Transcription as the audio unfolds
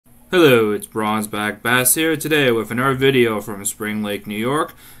Hello, it's Bronzeback Bass here today with another video from Spring Lake, New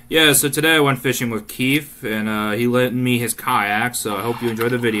York. Yeah, so today I went fishing with Keith, and he lent me his kayak, so I hope you enjoy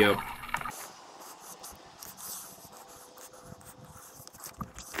the video.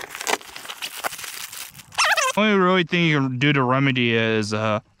 The only really thing you can do to remedy is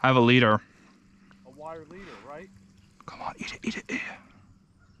have a leader. A wire leader, right? Come on, eat it, eat it, eat it.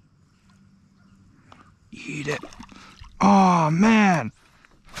 Eat it. Oh, man!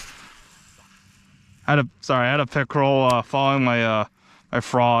 I had a pickerel following my my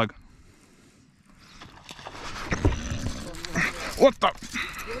frog. What the?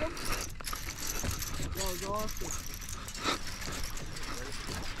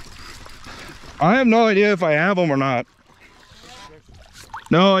 I have no idea if I have them or not.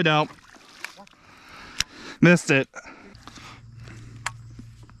 No, I don't. Missed it.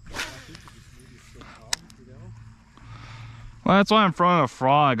 Well, that's why I'm throwing a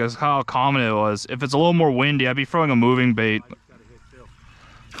frog, is how common it was. If it's a little more windy, I'd be throwing a moving bait. Man,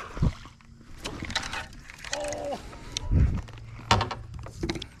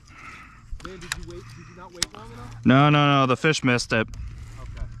 did you not wait long enough? No, the fish missed it.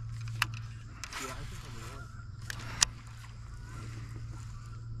 Okay. Yeah, I think I'm the one.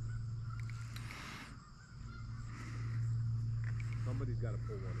 Somebody's got to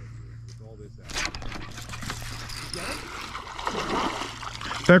pull one in here with all this out. You get it?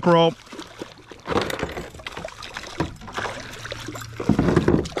 Pickerel.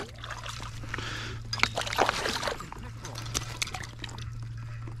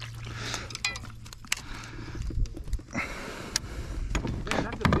 Man,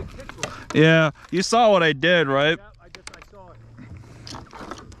 that's a big pickerel. Yeah, you saw what I did, right? Yeah, I saw it.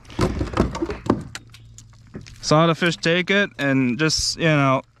 Saw the fish take it and just, you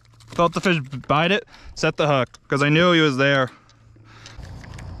know, felt the fish bite it, set the hook, because I knew he was there.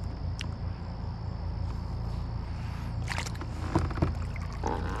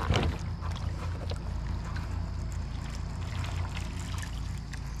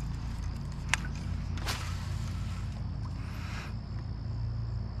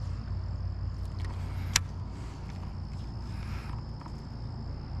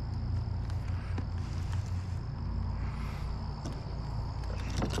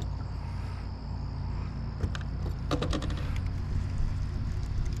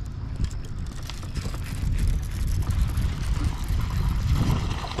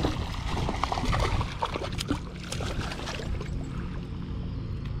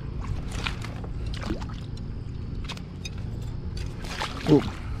 Ooh.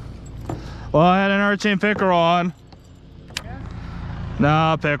 Well, I had an arching pickerel on. Yeah?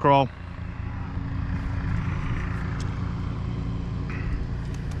 Nah, pickerel.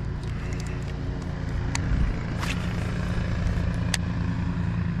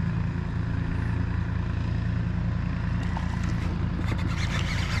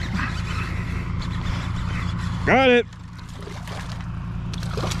 Got it.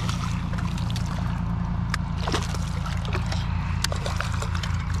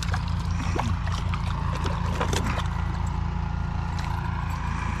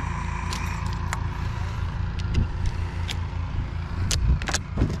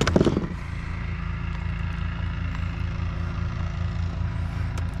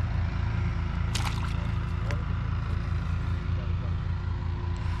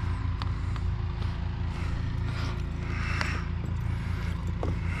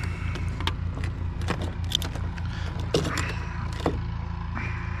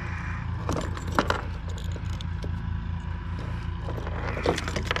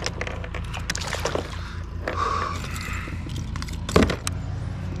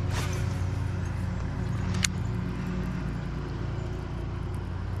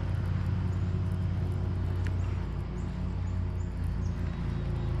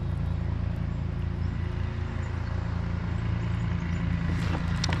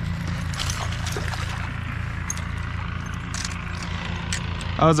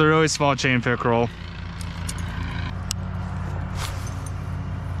 That was a really small chain pickerel.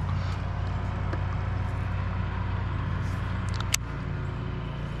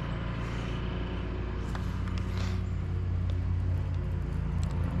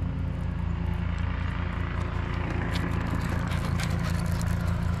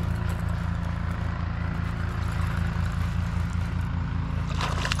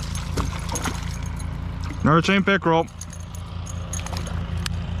 Another chain pickerel.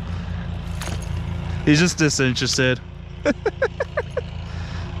 He's just disinterested.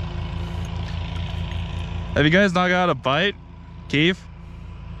 Have you guys not got a bite, Keith?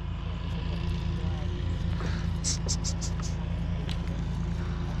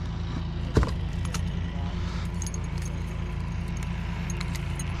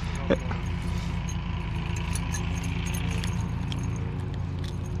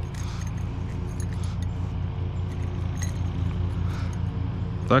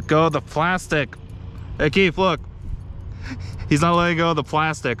 Let go of the plastic. Hey Keith, look. He's not letting go of the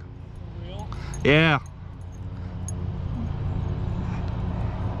plastic. For real? Yeah.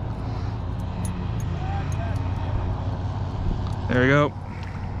 There you go.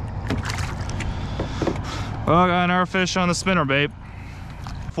 Oh, I got another fish on the spinner, babe.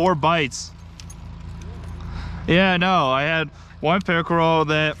 4 bites. Yeah, no, I had one pickerel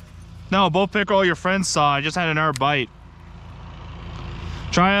that... No, both pickerel your friends saw. I just had another bite.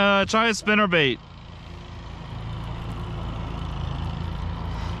 Try a spinner bait.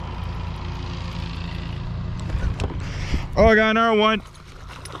 Oh, I got another one.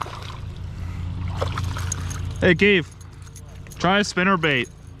 Hey, Keith. Try a spinner bait.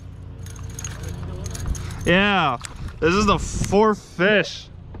 Yeah, this is the 4th fish.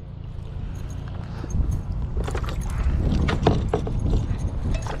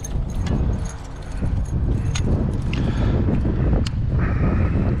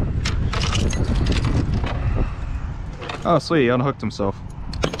 Oh, sweet, he unhooked himself.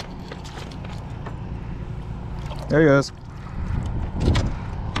 There he goes.